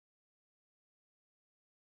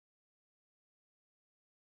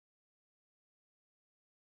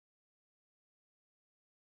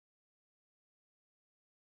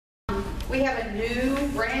We have a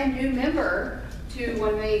brand new member to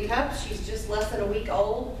 1 Million Cups. She's just less than a week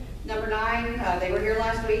old. Number 9, they were here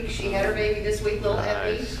last week. She had her baby this week, little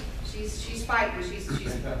Effie. She's fighting. She's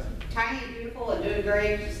tiny and beautiful and doing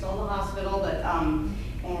great. She's still in the hospital, but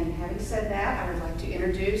and having said that, I would like to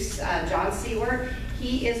introduce John Siewert.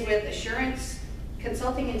 He is with Assurance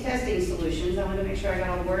Consulting and Testing Solutions. I want to make sure I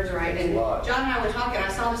got all the words right. And John and I were talking. I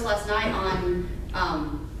saw this last night on,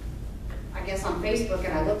 I guess on Facebook,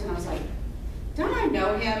 and I looked and I was like, don't I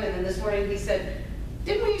know him? And then this morning he said,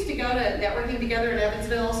 didn't we used to go to networking together in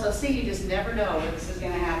Evansville? So see, you just never know when this is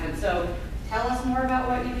going to happen. So tell us more about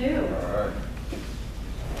what you do. All right.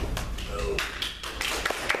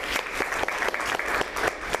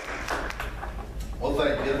 Well,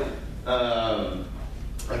 thank you.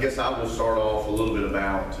 I guess I will start off a little bit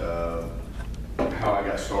about how I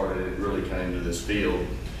got started and really came into this field.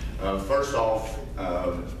 First off,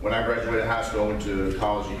 when I graduated high school, I went to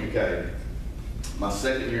college in the UK. My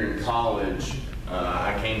second year in college,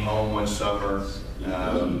 I came home one summer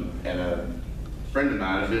and a friend of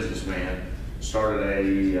mine, a businessman,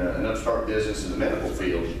 started an upstart business in the medical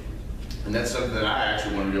field. And that's something that I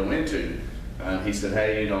actually wanted to go into. He said,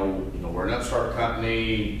 hey, we're an upstart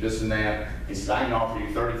company, this and that. He said, I can offer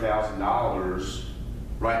you $30,000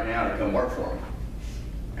 right now to come work for me.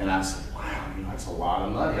 And I said, wow, that's a lot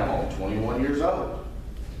of money. I'm only 21 years old.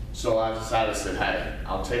 So I decided, I said, hey,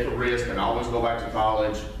 I'll take a risk and I always go back to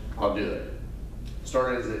college, I'll do it.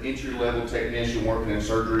 Started as an entry-level technician working in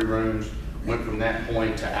surgery rooms, went from that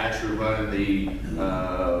point to actually running the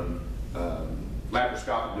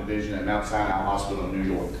laparoscopic division at Mount Sinai Hospital in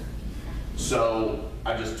New York. So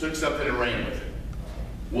I just took something and ran with it.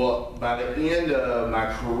 Well, by the end of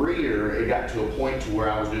my career, it got to a point to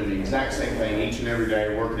where I was doing the exact same thing each and every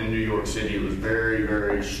day, working in New York City. It was very,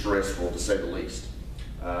 very stressful, to say the least.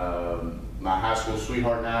 My high school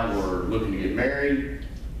sweetheart and I were looking to get married.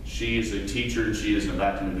 She is a teacher and she isn't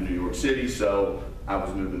about to move to New York City, so I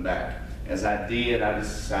was moving back. As I did, I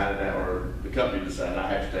decided that, or the company decided I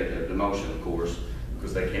had to take a demotion, of course,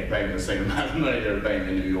 because they can't pay me the same amount of money they were paying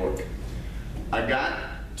me in New York. I got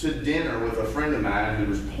to dinner with a friend of mine who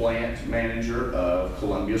was plant manager of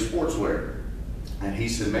Columbia Sportswear. And he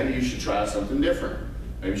said, maybe you should try something different.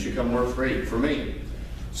 Maybe you should come work for me.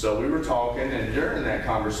 So we were talking, and during that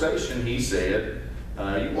conversation, he said,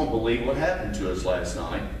 you won't believe what happened to us last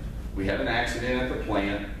night. We had an accident at the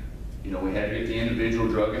plant. We had to get the individual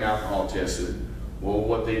drug and alcohol tested. Well,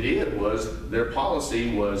 what they did was, their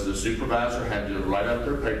policy was the supervisor had to write up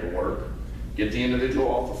their paperwork, get the individual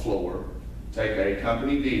off the floor, take a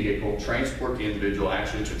company vehicle, transport the individual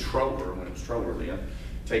actually to Trover, when it was Trover then,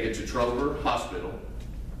 take it to Trover Hospital,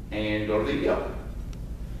 and go to the ER.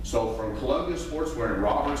 So from Columbia Sportswear in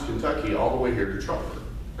Roberts, Kentucky, all the way here to Trover.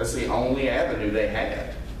 That's the only avenue they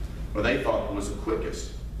had, or they thought was the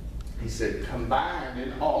quickest. He said, combined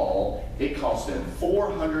in all, it cost them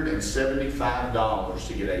 $475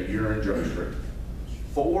 to get a urine drug screen.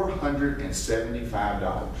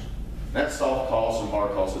 $475. That's soft costs and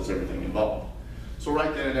hard costs, that's everything involved. So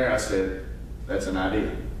right then and there I said, that's an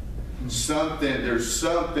idea. There's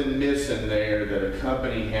something missing there that a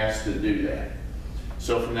company has to do that.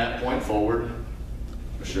 So from that point forward,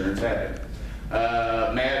 Assurance had it.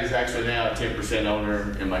 Matt is actually now a 10%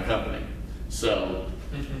 owner in my company. So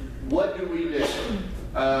what do we do?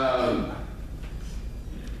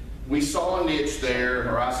 We saw a niche there,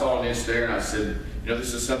 or I saw a niche there, and I said,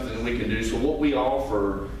 this is something that we can do. So what we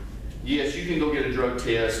offer, yes, you can go get a drug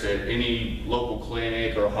test at any local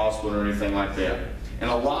clinic or hospital or anything like that. And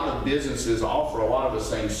a lot of businesses offer a lot of the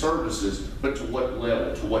same services, but to what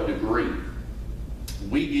level, to what degree?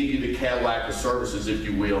 We give you the Cadillac of services, if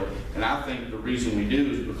you will, and I think the reason we do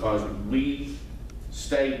is because we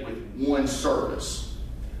stay with one service.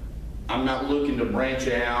 I'm not looking to branch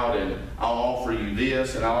out and I'll offer you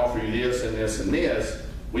this and I'll offer you this and this and this.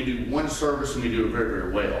 We do one service and we do it very,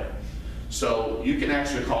 very well. So you can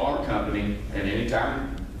actually call our company at any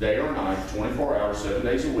time, day or night, 24 hours, 7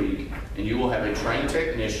 days a week, and you will have a trained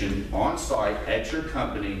technician on site at your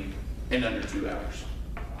company in under 2 hours.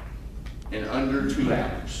 In under 2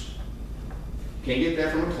 hours. Can't get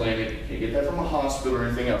that from a clinic, can't get that from a hospital or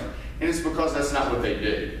anything else. And it's because that's not what they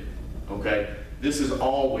do, okay? This is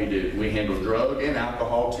all we do. We handle drug and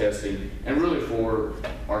alcohol testing, and really for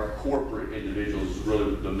our corporate individuals is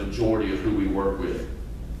really the majority of who we work with.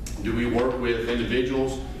 Do we work with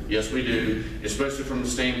individuals? Yes, we do, especially from the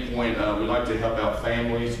standpoint, we like to help out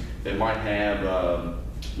families that might have a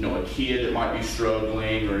kid that might be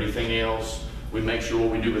struggling or anything else. We make sure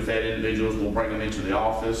what we do with that individual is we'll bring them into the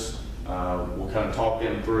office. We'll kind of talk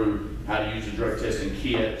them through how to use a drug testing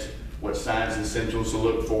kit. what signs and symptoms to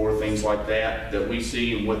look for, things like that we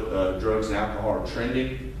see and what drugs and alcohol are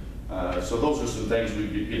trending. So those are some things we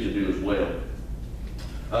get to do as well.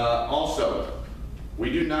 Also,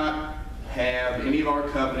 we do not have any of our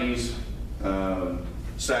companies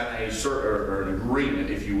sign an agreement,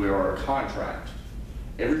 if you will, or a contract.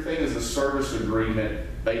 Everything is a service agreement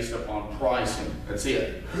based upon pricing. That's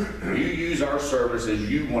it. You use our service as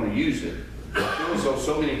you want to use it.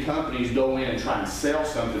 So many companies go in and try and sell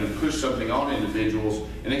something and push something on individuals,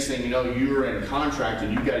 and next thing you know, you're in a contract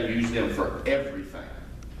and you've got to use them for everything.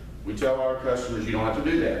 We tell our customers you don't have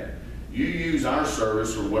to do that. You use our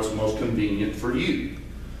service for what's most convenient for you.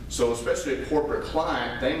 So especially a corporate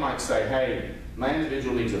client, they might say, hey, my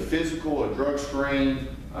individual needs a physical, a drug screen,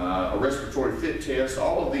 a respiratory fit test,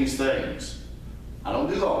 all of these things. I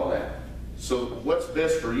don't do all of that. So what's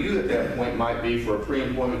best for you at that point might be for a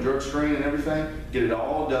pre-employment drug screen and everything, get it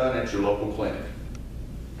all done at your local clinic.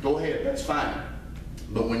 Go ahead, that's fine.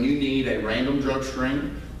 But when you need a random drug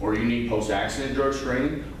screen, or you need post-accident drug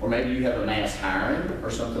screening, or maybe you have a mass hiring or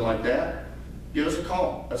something like that, give us a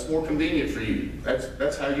call. That's more convenient for you.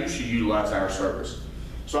 That's how you should utilize our service.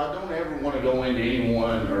 So I don't ever want to go into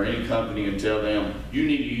anyone or any company and tell them, you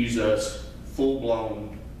need to use us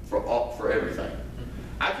full-blown for everything.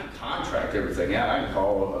 I can contract everything out. I can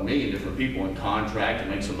call a million different people and contract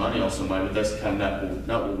and make some money on somebody, but that's kind of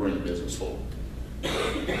not what we're in the business for.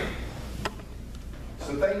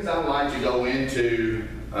 Some things I'd like to go into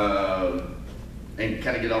and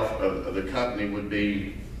kind of get off of the company would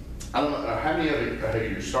be, I don't know, how many of you have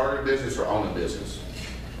you started a business or own a business?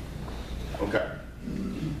 Okay.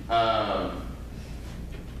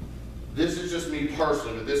 This is just me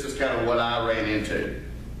personally, but this is kind of what I ran into.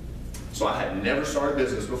 So I had never started a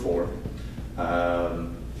business before. I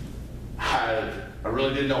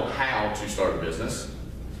really didn't know how to start a business,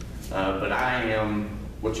 but I am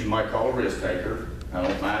what you might call a risk taker. I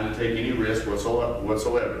don't mind to take any risk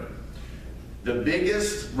whatsoever. The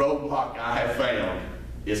biggest roadblock I have found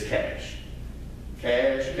is cash.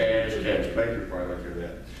 Cash. Baker probably like hear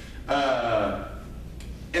that.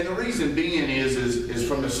 And the reason being is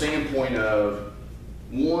from the standpoint of,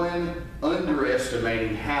 one,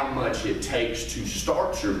 underestimating how much it takes to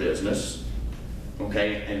start your business,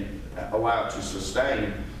 okay, and allow it to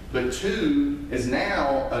sustain. But two, is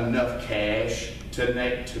now enough cash to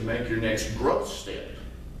make your next growth step.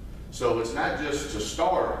 So it's not just to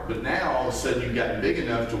start, but now all of a sudden you've gotten big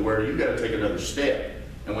enough to where you've got to take another step.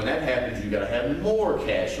 And when that happens, you've got to have more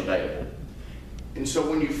cash available. And so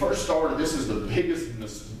when you first started, this is the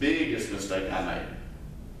biggest mistake I made,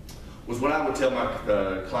 was when I would tell my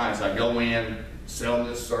clients, I go in, sell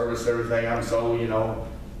this service, everything, I'm so,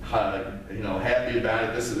 happy about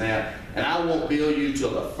it, this and that, and I won't bill you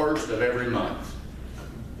till the first of every month.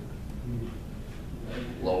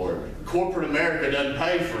 Lord, corporate America doesn't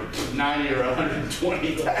pay for 90 or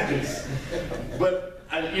 120 days. But,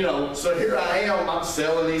 so here I am, I'm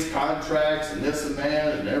selling these contracts and this and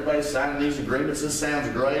that, and everybody's signing these agreements. This sounds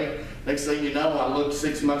great. Next thing you know, I looked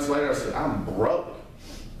 6 months later, I said, I'm broke.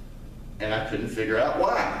 And I couldn't figure out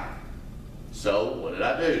why. So what did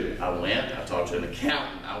I do? I talked to an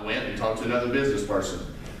accountant. I went and talked to another business person.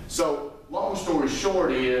 So long story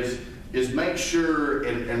short is make sure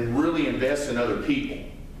and really invest in other people.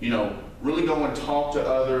 Really go and talk to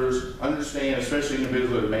others, understand, especially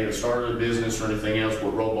individuals that may have started a business or anything else,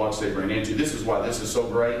 what roadblocks they ran into. This is why this is so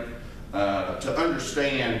great, to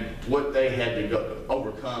understand what they had to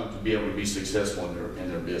overcome to be able to be successful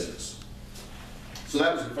in their business. So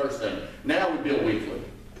that was the first thing. Now we bill weekly.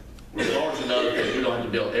 We're large enough that we don't have to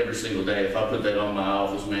bill every single day. If I put that on my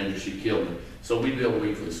office manager, she'd kill me. So we bill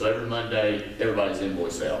weekly. So every Monday, everybody's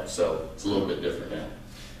invoice out. So it's a little bit different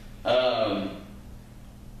now.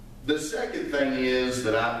 The second thing is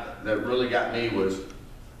that really got me was,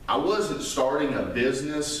 I wasn't starting a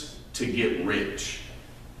business to get rich.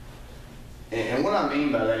 And what I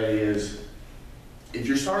mean by that is, if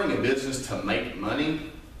you're starting a business to make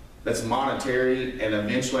money, that's monetary, and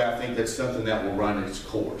eventually I think that's something that will run its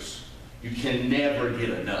course. You can never get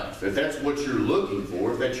enough. If that's what you're looking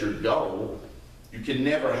for, if that's your goal, you can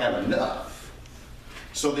never have enough.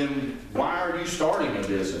 So then why are you starting a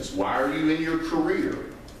business? Why are you in your career?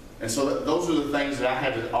 And so those are the things that I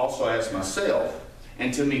had to also ask myself.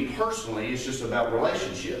 And to me personally, it's just about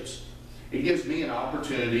relationships. It gives me an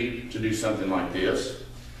opportunity to do something like this,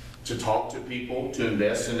 to talk to people, to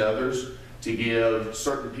invest in others, to give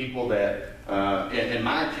certain people that, in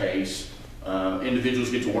my case,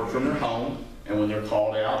 individuals get to work from their home, and when they're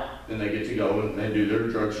called out, then they get to go and they do their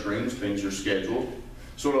drug screens, things are scheduled.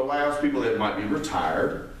 So it allows people that might be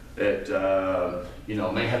retired, that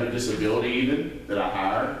may have a disability even, that I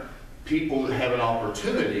hire, people have an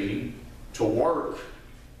opportunity to work,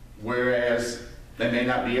 whereas they may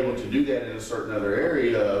not be able to do that in a certain other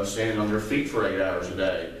area of standing on their feet for 8 hours a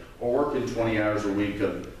day or working 20 hours a week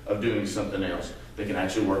of doing something else. They can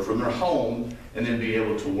actually work from their home and then be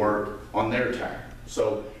able to work on their time.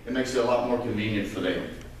 So it makes it a lot more convenient for them.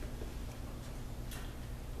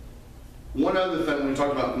 One other thing when we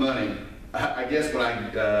talk about money, I guess what I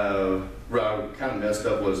kind of messed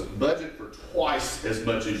up was budget for twice as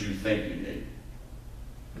much as you think you need.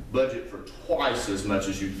 Budget for twice as much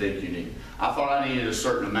as you think you need. I thought I needed a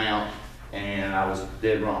certain amount, and I was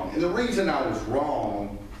dead wrong. And the reason I was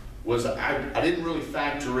wrong was I didn't really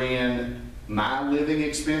factor in my living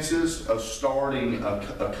expenses of starting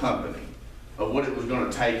a company, of what it was going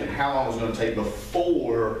to take and how long it was going to take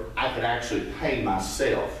before I could actually pay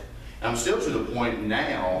myself. And I'm still to the point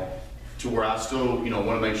now to where I still, want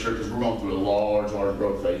to make sure, because we're going through a large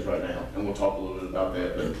growth phase right now, and we'll talk a little bit about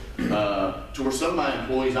that. But to where some of my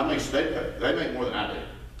employees, they make more than I do.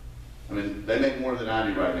 I mean, they make more than I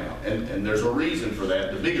do right now, and there's a reason for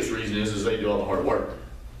that. The biggest reason is they do all the hard work.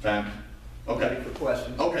 Okay. Ready for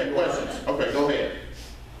questions? Okay, questions. Okay, go ahead.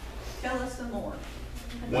 Tell us some more.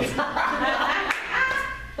 Is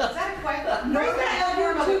that a question? No, that's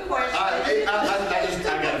more of a question.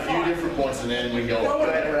 I got a few different points, and then we go. Go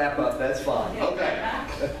ahead and wrap up, that's fine. Okay.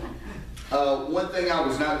 One thing I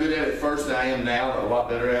was not good at first that I am now a lot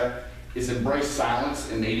better at is embrace silence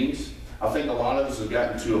in meetings. I think a lot of us have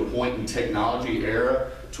gotten to a point in technology era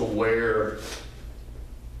to where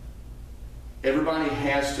everybody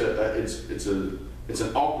has to, it's an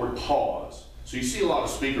awkward pause. So you see a lot of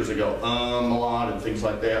speakers that go a lot and things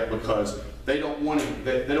like that because they don't want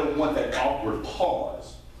that awkward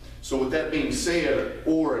pause. So with that being said,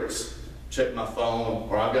 or it's check my phone,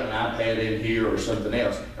 or I've got an iPad in here or something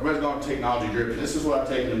else. Everybody's gone technology driven. This is what I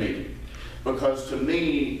take in a meeting. Because to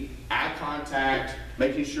me, eye contact,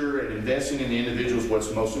 making sure and investing in the individual is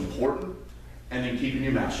what's most important, and then keeping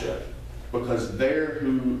your mouth shut. Because they're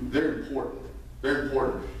important. They're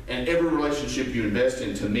important. And every relationship you invest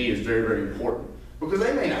in, to me, is very, very important. Because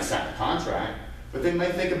they may not sign a contract, but they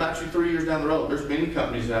may think about you 3 years down the road. There's many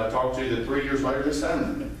companies that I've talked to that 3 years later they sign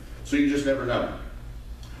with me. So you just never know.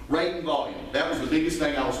 Rate and volume. That was the biggest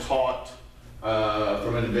thing I was taught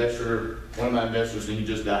from an investor, one of my investors, and he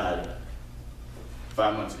just died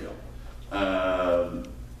 5 months ago,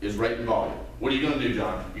 is rate and volume. What are you going to do,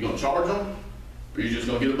 John? You going to charge them, or are you just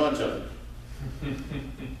going to get a bunch of them?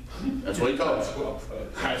 That's what he told us.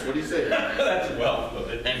 That's what he said. That's well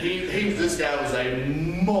put. And this guy was a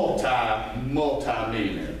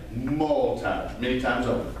multi-millionaire, many times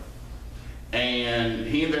over. And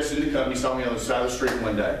he invested in the company. He saw me on the side of the street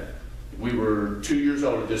one day. We were 2 years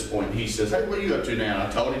old at this point. He says, "Hey, what are you up to now?" I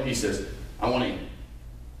told him. He says, "I want in."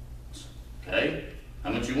 Okay.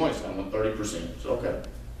 How much you want? He said, "I want 30%. So okay.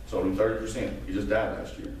 Sold him 30%. He just died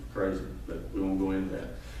last year. Crazy, but we won't go into that.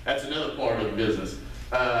 That's another part of the business.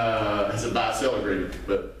 It's a buy-sell agreement,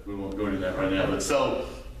 but we won't go into that right now. But so,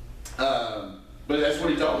 but that's what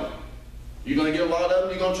he told me. You're going to get a lot of them.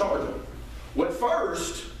 You're going to charge them. Well, at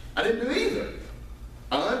first, I didn't do either.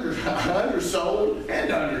 I undersold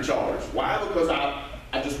and undercharged. Why? Because I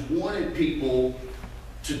just wanted people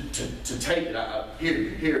to take it.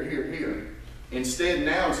 Here. Instead,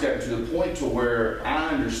 now it's gotten to the point to where I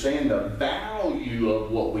understand the value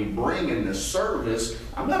of what we bring in this service.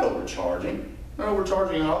 I'm not overcharging. I'm not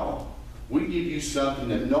overcharging at all. We give you something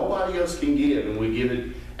that nobody else can give, and we give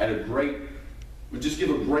it at we just give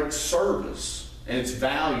a great service, and it's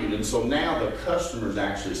valued. And so now the customers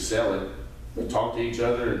actually sell it. They talk to each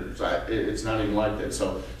other, and it's not even like that.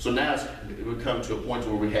 So now we've come to a point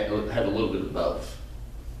where we have a little bit of both.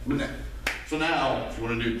 So now, if you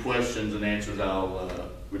want to do questions and answers, we'll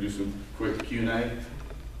do some quick Q&A.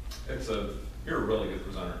 You're a really good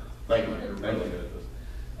presenter. Thank you. You're really good at this.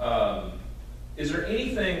 Is there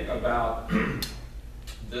anything about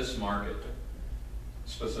this market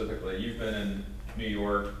specifically? You've been in New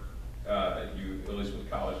York, you at least with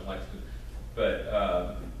college in Lexington,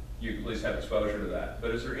 but you at least have exposure to that.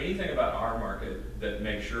 But is there anything about our market that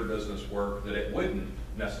makes your business work that it wouldn't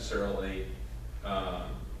necessarily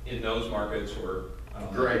in those markets, or I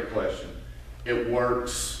don't know? Great question. It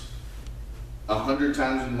works 100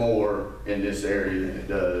 times more in this area than it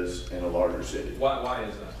does in a larger city. Why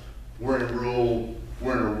is that? We're in a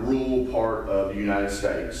rural part of the United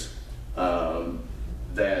States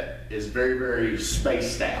that is very, very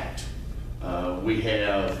spaced out. We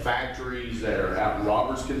have factories that are out in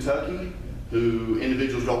Roberts, Kentucky, who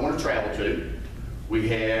individuals don't want to travel to. We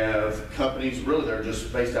have companies really that are just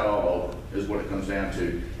spaced out all over, is what it comes down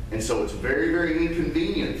to. And so it's very, very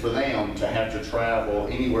inconvenient for them to have to travel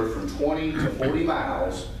anywhere from 20 to 40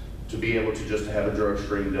 miles to be able to just have a drug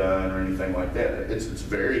screen done or anything like that. It's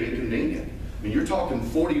very inconvenient. I mean, you're talking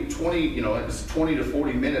 20, you know, it's 20 to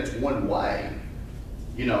 40 minutes one way.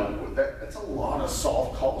 You know, that's a lot of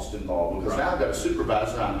soft cost involved, because now I've got a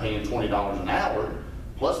supervisor I'm paying $20 an hour,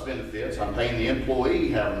 plus benefits, I'm paying the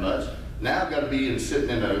employee however much. Now I've got to be sitting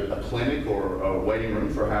in a clinic or a waiting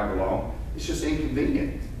room for however long. It's just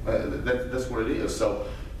inconvenient. That's what it is. So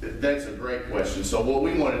that's a great question. So what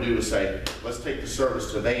we want to do is say, let's take the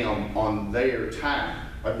service to them on their time.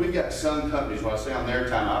 Like, we've got some companies, when I say on their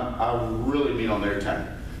time, I really mean on their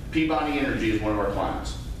time. Peabody Energy is one of our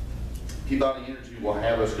clients. Peabody Energy will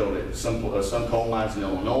have us go to some coal mines in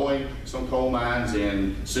Illinois, some coal mines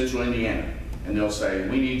in central Indiana. And they'll say,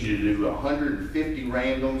 we need you to do 150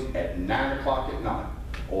 randoms at 9 o'clock at night.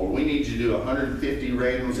 Or we need you to do 150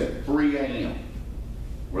 randoms at 3 a.m.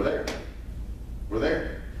 We're there. We're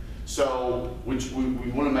there. So we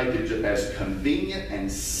want to make it just as convenient and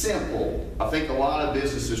simple. I think a lot of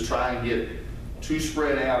businesses try and get too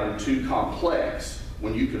spread out and too complex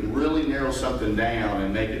when you can really narrow something down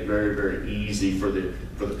and make it very, very easy for the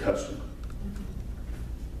customer.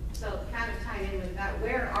 So kind of tying in with that,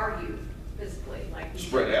 where are you physically? Like,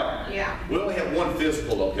 Spread out? Yeah. We only have one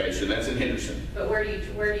physical location, that's in Henderson. But where do you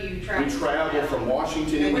travel? We travel from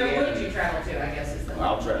Washington, And where Indiana. would you travel to, I guess is the.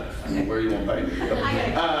 I'll travel. Where you want to pay me? I've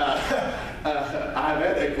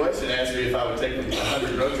had that question asked me if I would take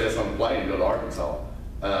 100 drug tests on the plane and go to Arkansas.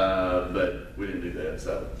 But we didn't do that,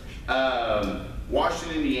 so.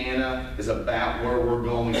 Washington, Indiana is about where we're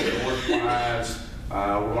going northwise.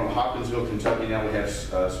 We're going to Hopkinsville, Kentucky now. We have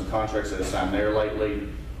some contracts that have signed there lately.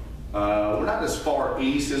 We're not as far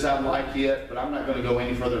east as I'd like yet, but I'm not going to go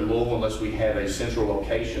any further than Louisville unless we have a central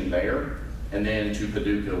location there, and then to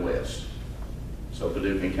Paducah West. So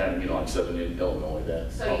Paducah and kind of, you know, like southern Illinois.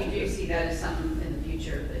 That. So you do see that as something in the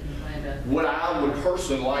future that you plan to? What I would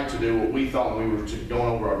personally like to do, what we thought when we were going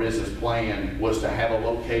over our business plan, was to have a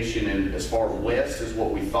location in as far west as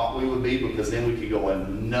what we thought we would be, because then we could go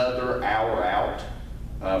another hour out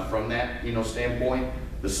from that, you know, standpoint.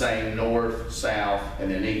 The same north, south,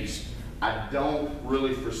 and then east. I don't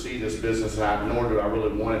really foresee this business, nor do I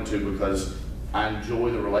really want it to, because I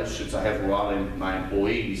enjoy the relationships I have with a lot of my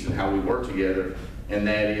employees and how we work together. And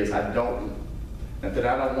that is, not that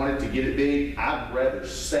I don't want it to get it big, I'd rather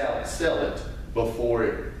sell it before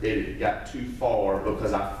it got too far,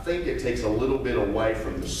 because I think it takes a little bit away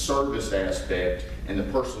from the service aspect and the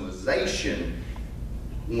personalization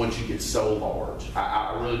once you get so large.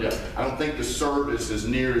 I really do. I don't think the service is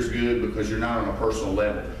near as good because you're not on a personal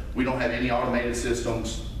level. We don't have any automated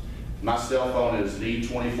systems. My cell phone is the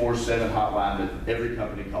 24/7 hotline that every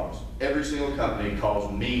company calls. Every single company calls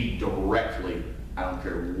me directly. I don't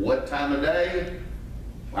care what time of day.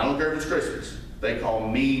 I don't care if it's Christmas. They call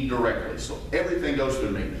me directly. So everything goes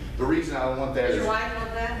through me. The reason I don't want that Does is, your wife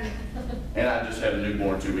love that? and I just had a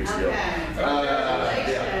newborn 2 weeks ago. Okay.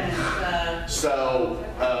 Congratulations.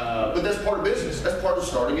 But that's part of business. That's part of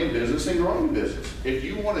starting a business and growing a business. If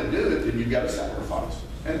you want to do it, then you've got to sacrifice.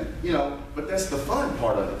 And, you know, but that's the fun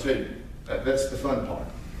part of it too. That's the fun part.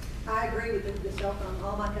 I agree with the cell phone.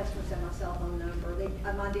 All my customers have my cell phone number.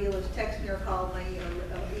 My deal is text me or call me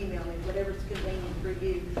or email me, whatever's convenient for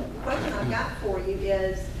you. The question I've got for you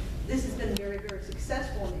is, this has been very, very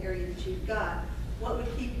successful in the area that you've got. What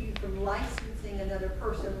would keep you from licensing another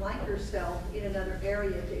person like yourself in another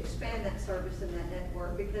area to expand that service and that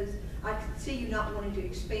network? Because I can see you not wanting to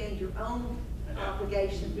expand your own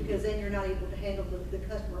obligations, because then you're not able to handle the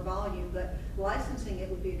customer volume, but licensing it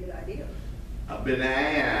would be a good idea. I've been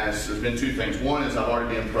asked, there's been two things. One is I've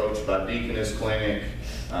already been approached by Deaconess Clinic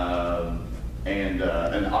and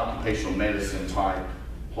an occupational medicine type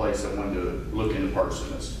place that wanted to look into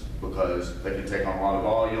purchasing this, because they can take on a lot of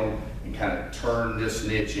volume and kind of turn this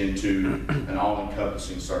niche into an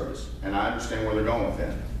all-encompassing service. And I understand where they're going with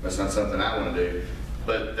that. That's not something I want to do.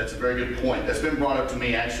 But that's a very good point. That's been brought up to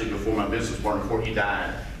me actually before my business partner, before he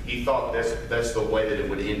died. He thought that's the way that it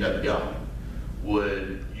would end up going.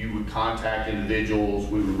 You would contact individuals,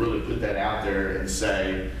 we would really put that out there and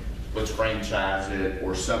say, let's franchise it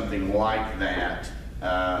or something like that,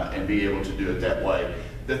 and be able to do it that way.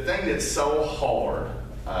 The thing that's so hard,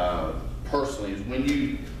 personally, is when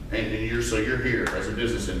you're here as a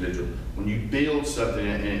business individual, when you build something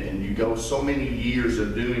and you go so many years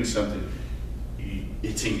of doing something,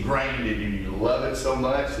 it's ingrained in you, you love it so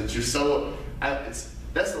much that you're so,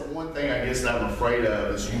 that's the one thing I guess that I'm afraid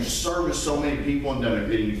of, is you service so many people and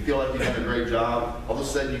you feel like you have a great job, all of a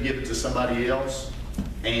sudden you give it to somebody else,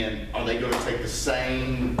 and are they going to take the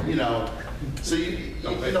same, you know, So you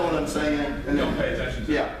know what I'm saying? And Don't pay attention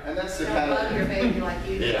to it. Yeah, and that's the They'll kind love your of, baby like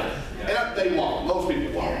you do. yeah. And they won't, most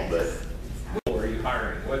people won't, but. Who are you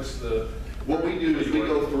hiring? What's the? What we do is we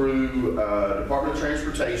go through, Department of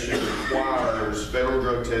Transportation requires federal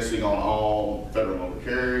drug testing on all federal motor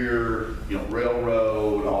carrier,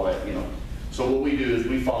 railroad, all that, So what we do is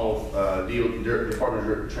we follow,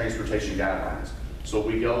 Department of Transportation guidelines. So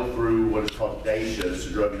we go through what is called DASHA, it's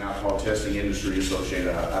the Drug and Alcohol Testing Industry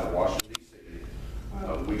Associated out of Washington,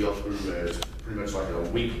 D.C. We go through it's pretty much like a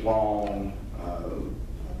week-long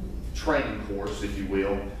training course, if you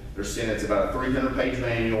will. They're sent, it's about a 300-page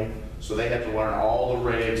manual, so they have to learn all the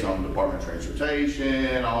regs on the Department of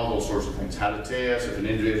Transportation, all those sorts of things, how to test, if an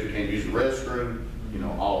individual can't use the restroom,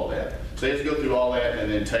 all of that. So they have to go through all that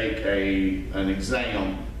and then take an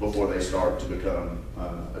exam before they start to become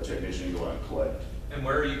a technician and go out and collect. And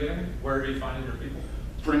where are you finding your people?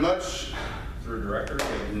 Pretty much, Through a director?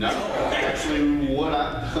 no, actually what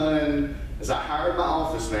I've done is I hired my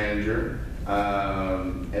office manager,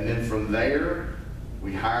 and then from there,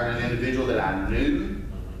 we hired an individual that I knew,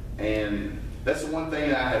 and that's the one thing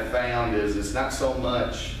that I have found is it's not so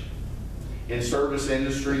much in service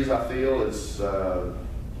industries, I feel, it's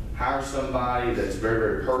hire somebody that's very,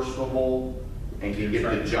 very personable and can get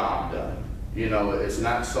the job done. It's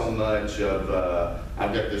not so much of,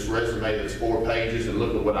 I've got this resume that's 4 pages and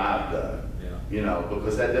look at what I've done. Yeah.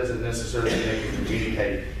 Because that doesn't necessarily make you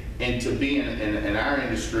communicate. And to be in our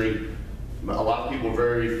industry, a lot of people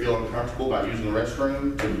feel uncomfortable about using the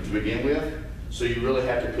restroom to begin with. So you really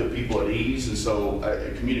have to put people at ease, and so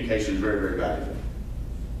communication is very, very valuable.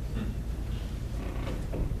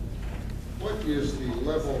 What is the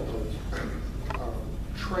level of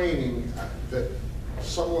training that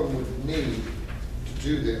someone would need to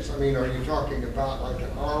do this? I mean, are you talking about like an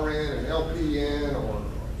RN, an LPN, or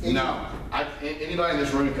any? No, anybody in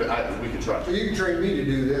this room we could trust. So you can train me to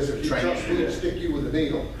do this if you Train trust you to me do to that. stick you with a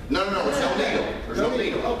needle. No, it's no needle. There's no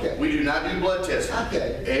needle. Okay. We do not do blood testing.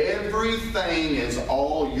 Okay. Everything is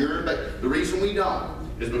all urine. The reason we don't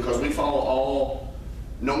is because we follow all,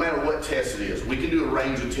 no matter what test it is. We can do a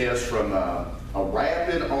range of tests from a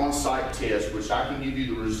rapid on-site test, which I can give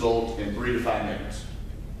you the result in 3 to 5 minutes.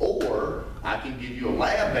 Or I can give you a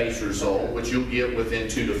lab-based result, which you'll get within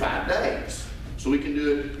 2 to 5 days. So we can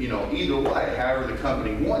do it, either way, however the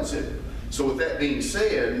company wants it. So with that being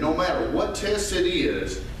said, no matter what test it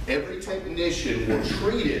is, every technician will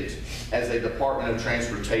treat it as a Department of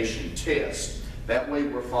Transportation test. That way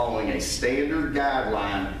we're following a standard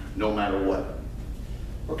guideline no matter what.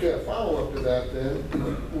 Okay, a follow-up to that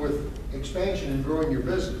then, with expansion and growing your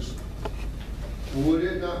business, would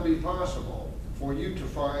it not be possible for you to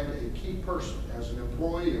find a key person as an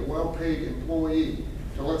employee, a well-paid employee,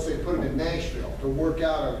 to let's say put it in Nashville, to work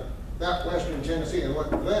out of that Western Tennessee and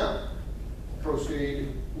let them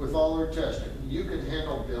proceed with all their testing? You can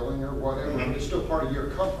handle billing or whatever, but it's still part of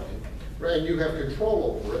your company, right? And you have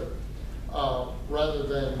control over it, rather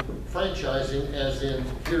than franchising as in,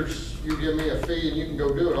 you give me a fee and you can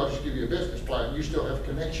go do it, I'll just give you a business plan. You still have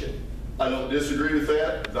connection. I don't disagree with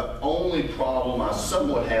that. The only problem I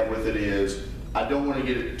somewhat have with it is I don't want to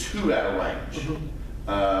get it too out of range.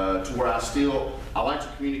 To where I like to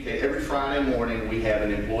communicate. Every Friday morning we have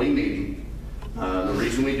an employee meeting. The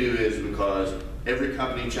reason we do is because every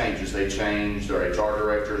company changes. They change their HR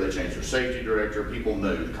director, they change their safety director, people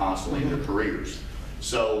move constantly in their careers.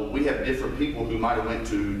 So we have different people who might have went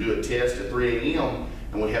to do a test at 3 a.m.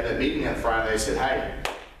 and we have that meeting that Friday. They said,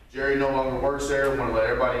 hey, Jerry no longer works there. We want to let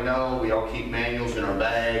everybody know. We all keep manuals in our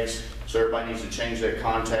bags. So everybody needs to change that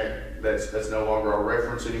contact. That's no longer our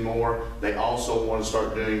reference anymore. They also want to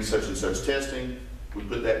start doing such and such testing. We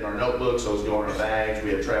put that in our notebooks. Those go in our bags. We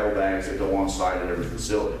have travel bags that go on site at every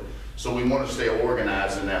facility. So we want to stay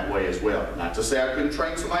organized in that way as well. Not to say I couldn't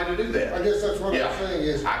train somebody to do that. I guess that's what I'm saying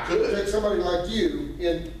is, I could. take somebody like you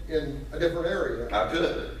in a different area. I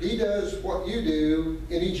could. He does what you do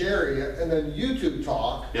in each area, and then you two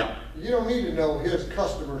talk. Yeah. You don't need to know his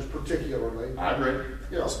customers particularly. I agree.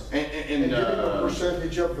 You know, And give him a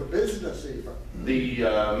percentage of the business even. the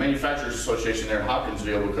Manufacturers Association there in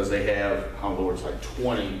Hopkinsville, because they have, oh Lord, it's like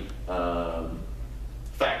 20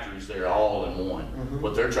 factories there all in one.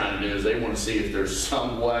 What they're trying to do is they want to see if there's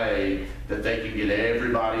some way that they can get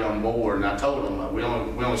everybody on board. And I told them, we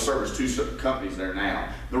only service 2 companies there now.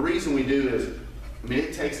 The reason we do is, I mean,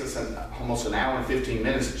 it takes us almost an hour and 15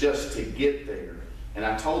 minutes just to get there. And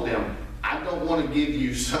I told them, I don't want to give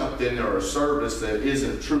you something or a service that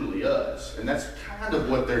isn't truly us. And that's kind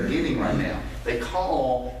of what they're getting right now. They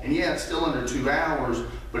call, and yeah, it's still under 2 hours,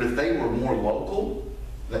 but if they were more local,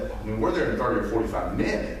 I mean, we're there in 30 or 45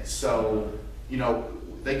 minutes. So, you know,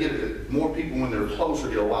 they get more people when they're closer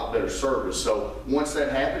get a lot better service. So once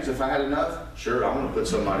that happens, if I had enough, sure, I'm gonna put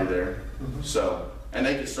somebody there. So, and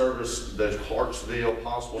they can service the Clarksville,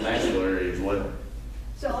 possible Nashville area as well.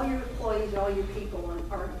 So all your employees, all your people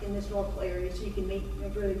are in this Northville area, so you can meet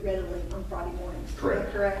really readily on Friday mornings. Correct.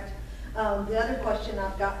 Is that correct? The other question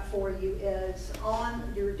I've got for you is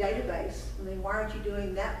on your database. I mean, why aren't you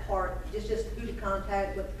doing that part, just who to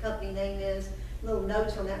contact, what the company name is, little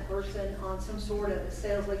notes on that person on some sort of a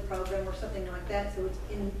sales lead program or something like that, so it's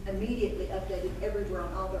immediately updated everywhere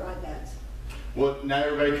on all their iPads? Well, now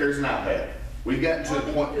everybody carries an iPad. We've gotten to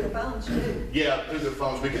the point. Through the phones too. Yeah, through the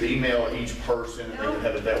phones, we could email each person and they could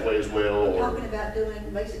have it that way as well. I'm Or, talking about doing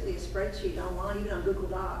basically a spreadsheet online, even on Google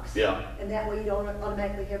Docs. yeah, And that way you don't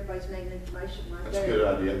automatically have everybody's name and information right that's a there.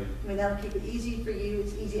 good idea. I mean, that'll keep it easy for you,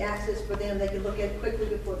 it's easy access for them, they can look at it quickly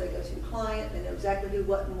before they go see the client, they know exactly who,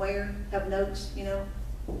 what, and where, have notes, you know?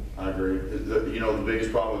 I agree. You know, the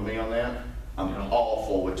biggest problem with me on that, I'm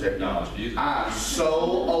awful with technology. I'm so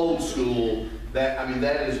old school that, I mean,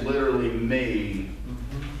 that is literally me.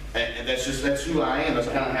 And that's who I am. That's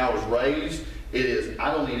kind of how I was raised. It is,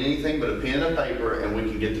 I don't need anything but a pen and a paper and we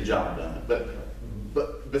can get the job done.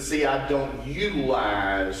 But see, I don't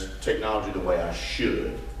utilize technology the way I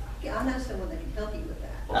should. Yeah, I know someone that can help you with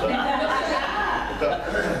that. Okay.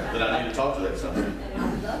 Okay. Then I need to talk to that someone. And I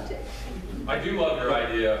would love to. I do love your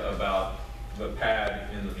idea about the pad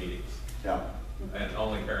in the meetings, Yeah. and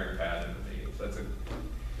only carrying a pad in the meetings.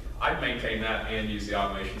 I'd maintain that and use the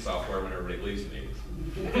automation software when everybody leaves the meetings.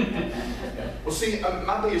 Well, see,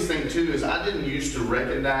 my biggest thing too is I didn't used to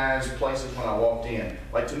recognize places when I walked in.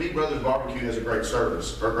 Like to me, Brothers Barbecue has a great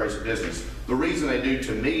service or a great business. The reason they do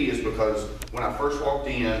to me is because when I first walked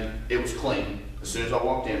in, it was clean. As soon as I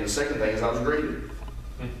walked in, the second thing is I was greeted.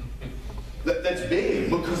 That's big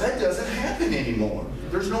because that doesn't happen anymore.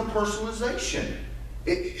 There's no personalization.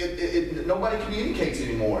 Nobody communicates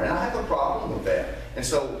anymore, and I have a problem with that. And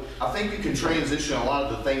so I think you can transition a lot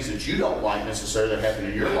of the things that you don't like necessarily that happen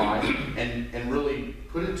in your life and really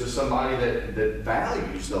put it to somebody that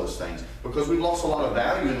values those things. Because we've lost a lot of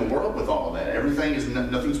value in the world with all of that. Everything is,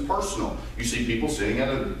 nothing's personal. You see people sitting at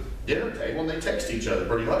a dinner table and they text each other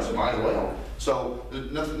pretty much, might as well. So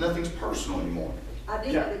nothing's personal anymore. I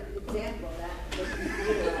do have an example of that.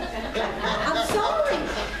 I'm sorry.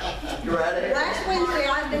 You're right ahead. Last Wednesday,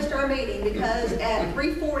 I missed our meeting because at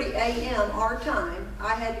 3:40 a.m. our time,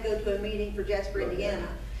 I had to go to a meeting for Jasper, Indiana.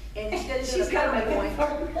 And instead of doing a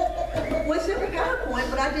PowerPoint, well, it's not a PowerPoint,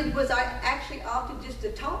 what I did was I actually opted just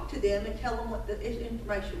to talk to them and tell them what the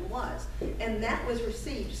information was. And that was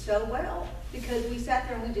received so well because we sat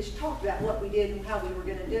there and we just talked about what we did and how we were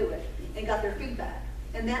gonna do it and got their feedback.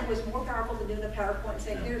 And that was more powerful than doing a PowerPoint and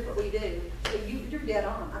saying, here's what we do. So you're dead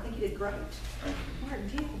on. I think you did great. Martin,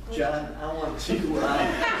 do you have a question? John, I want to, you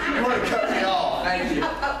want to cut me off. Thank you.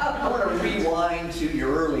 I want to rewind to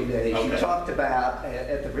your early days. You Okay. talked about,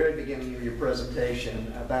 at the very beginning of your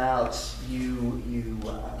presentation, about you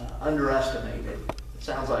underestimated, it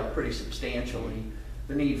sounds like pretty substantially,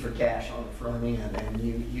 the need for cash on the front end. And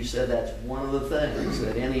you said that's one of the things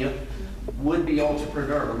that any would-be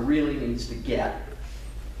entrepreneur really needs to get.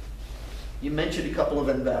 You mentioned a couple of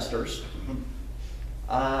investors.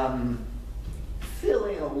 Fill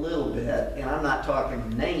in a little bit, and I'm not talking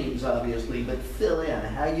names obviously, but fill in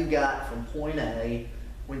how you got from point A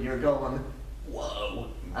when you're going, whoa,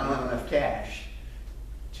 I don't have enough cash,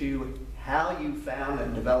 to how you found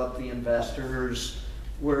and developed the investors.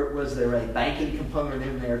 Was there a banking component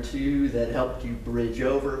in there too that helped you bridge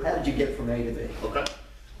over? How did you get from A to B? Okay.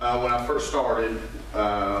 When I first started with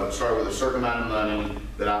a certain amount of money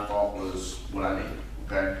that I thought was what I needed,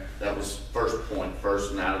 okay? That was first point,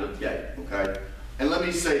 first and out of the gate, okay? And let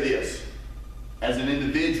me say this, as an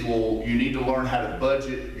individual, you need to learn how to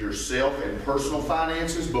budget yourself and personal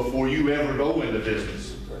finances before you ever go into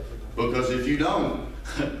business. Because if you don't,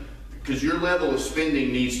 because your level of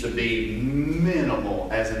spending needs to be minimal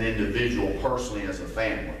as an individual, personally as a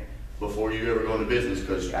family, before you ever go into business,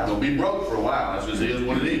 because you're going to be broke for a while. That's just is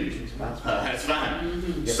what it is. That's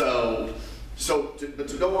fine. But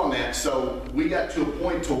to go on that, so we got to a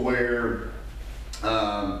point to where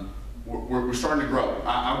we're starting to grow.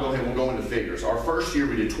 I'll go ahead, we'll go into figures. Our first year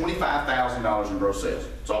we did $25,000 in gross sales.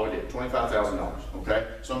 That's all we did, $25,000, okay?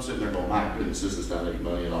 So I'm sitting there going, my goodness, this is not $8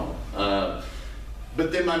 million.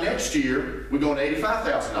 But then my next year, we go into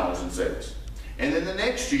 $85,000 in sales. And then the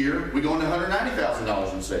next year, we go into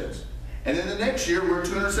 $190,000 in sales. And then the next year, we're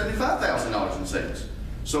 $275,000 in sales.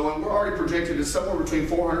 So we're already projected at somewhere between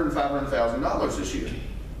 $400,000 and $500,000 this year.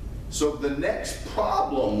 So the next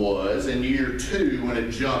problem was in year 2 when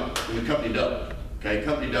it jumped, when the company doubled. Okay,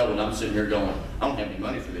 company doubled, I'm sitting here going, I don't have any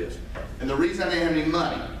money for this. And the reason I didn't have any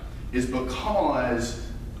money is because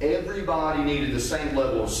everybody needed the same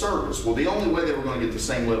level of service. Well, the only way they were going to get the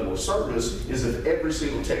same level of service is if every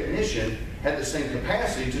single technician had the same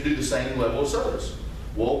capacity to do the same level of service.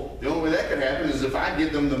 Well, the only way that could happen is if I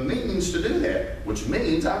give them the means to do that, which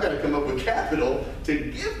means I've got to come up with capital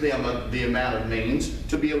to give them the amount of means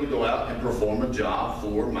to be able to go out and perform a job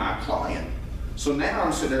for my client. So now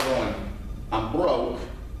I'm sitting there going, I'm broke.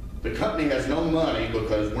 The company has no money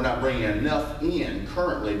because we're not bringing enough in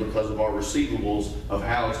currently because of our receivables of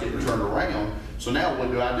how it's getting turned around. So now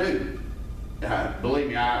what do? Believe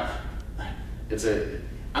me, I'm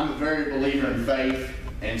a very believer in faith,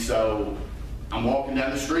 and so I'm walking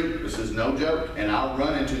down the street, this is no joke, and I'll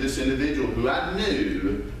run into this individual who I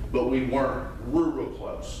knew, but we weren't real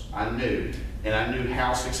close. I knew, and I knew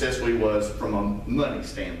how successful he was from a money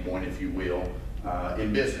standpoint, if you will,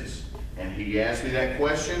 in business. And he asked me that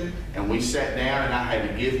question, and we sat down, and I had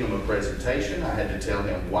to give him a presentation. I had to tell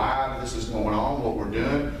him why this is going on, what we're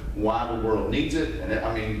doing, why the world needs it, and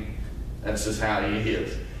I mean, that's just how he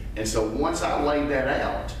is. And so once I laid that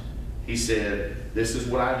out, he said, this is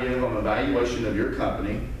what I give on evaluation of your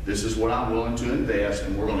company. This is what I'm willing to invest,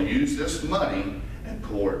 and we're going to use this money and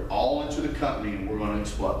pour it all into the company, and we're going to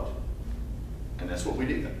explode. And that's what we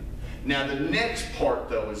did. Now, the next part,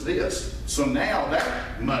 though, is this. So now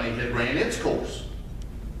that money had ran its course.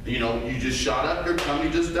 You know, you just shot up, your company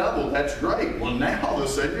just doubled. That's great. Well, now all of a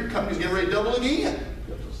sudden, your company's getting ready to double again.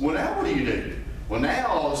 Well, now what do? Well, now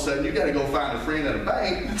all of a sudden, you got to go find a friend at a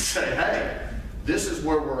bank and say, hey, this is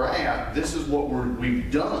where we're at, this is what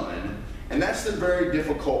we've done, and that's the very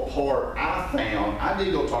difficult part I found. I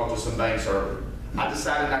did go talk to some banks early. I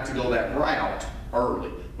decided not to go that route early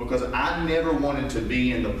because I never wanted to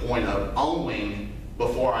be in the point of owing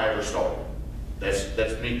before I ever started.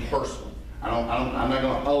 That's me personally. I'm not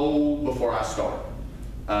going to owe before I start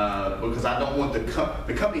because I don't want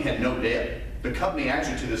the company had no debt. The company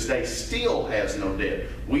actually to this day still has no debt.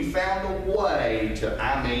 We found a way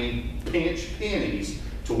to, pinch pennies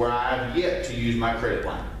to where I have yet to use my credit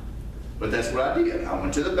line. But that's what I did. I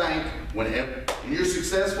went to the bank. When you're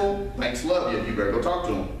successful, banks love you. You better go talk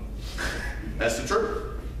to them. That's the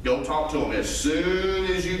truth. Go talk to them as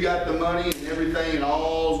soon as you got the money and everything and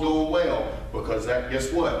all's going well. Because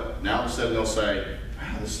guess what? Now all of a sudden they'll say,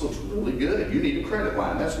 wow, this looks really good. You need a credit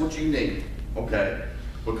line. That's what you need. Okay.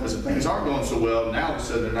 Because if things aren't going so well, now all of a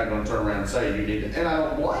sudden they're not going to turn around and say you need to, and I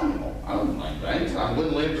don't blame them. I don't blame banks. I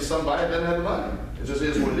wouldn't lend to somebody that doesn't have the money. It just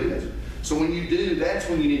is what it is. So when you do, that's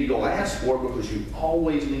when you need to go ask for it because you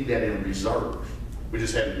always need that in reserve. We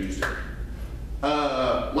just haven't used it.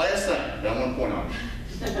 Last thing, got 1 point on it.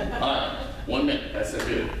 All right, 1 minute, that's it,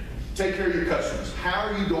 good. Take care of your customers. How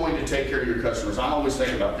are you going to take care of your customers? I always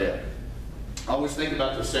think about that. I always think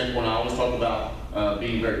about the standpoint, I always talk about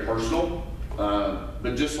being very personal.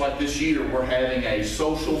 But just like this year, we're having a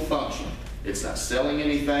social function. It's not selling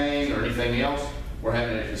anything or anything else. We're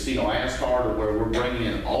having a casino ask card where we're bringing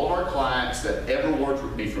in all of our clients that ever worked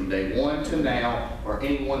with me from day one to now, or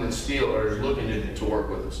anyone that's still or is looking to work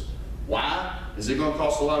with us. Why? Is it going to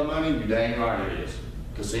cost a lot of money? You dang right it is.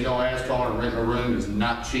 Casino ask card and renting a room is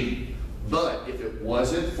not cheap. But if it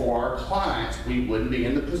wasn't for our clients, we wouldn't be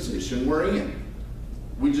in the position we're in.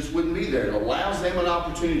 We just wouldn't be there. It allows them an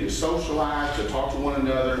opportunity to socialize, to talk to one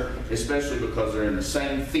another, especially because they're in the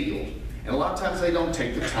same field. And a lot of times they don't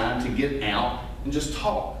take the time to get out and just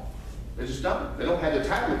talk. They just don't. They don't have the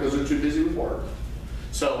time because they're too busy with work.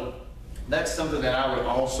 So that's something that I would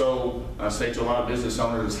also say to a lot of business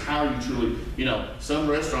owners is how you truly, some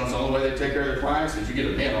restaurants, the only way they take care of their clients is you get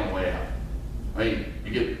a bin on the way out. I mean,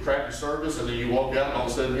 you get crappy service and then you walk out and all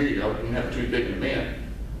of a sudden, here you go, you can have a toothpick in the bin.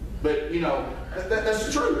 But, that's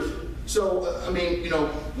the truth. So,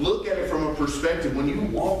 look at it from a perspective. When you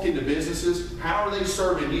walk into businesses, how are they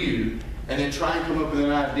serving you? And then try and come up with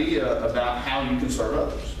an idea about how you can serve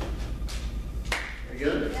others. Very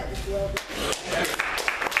good? That was well done.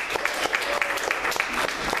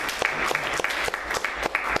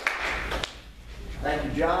 Thank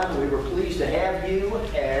you, John. We were pleased to have you,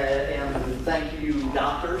 and thank you,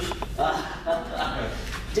 doctors.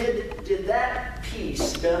 Did that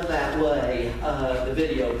piece done that way, the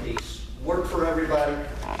video piece, work for everybody?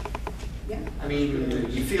 Yeah. I mean,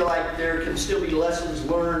 you feel like there can still be lessons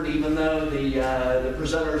learned even though the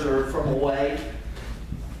presenters are from away?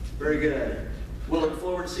 Very good. We'll look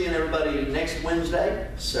forward to seeing everybody next Wednesday,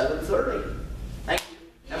 7:30.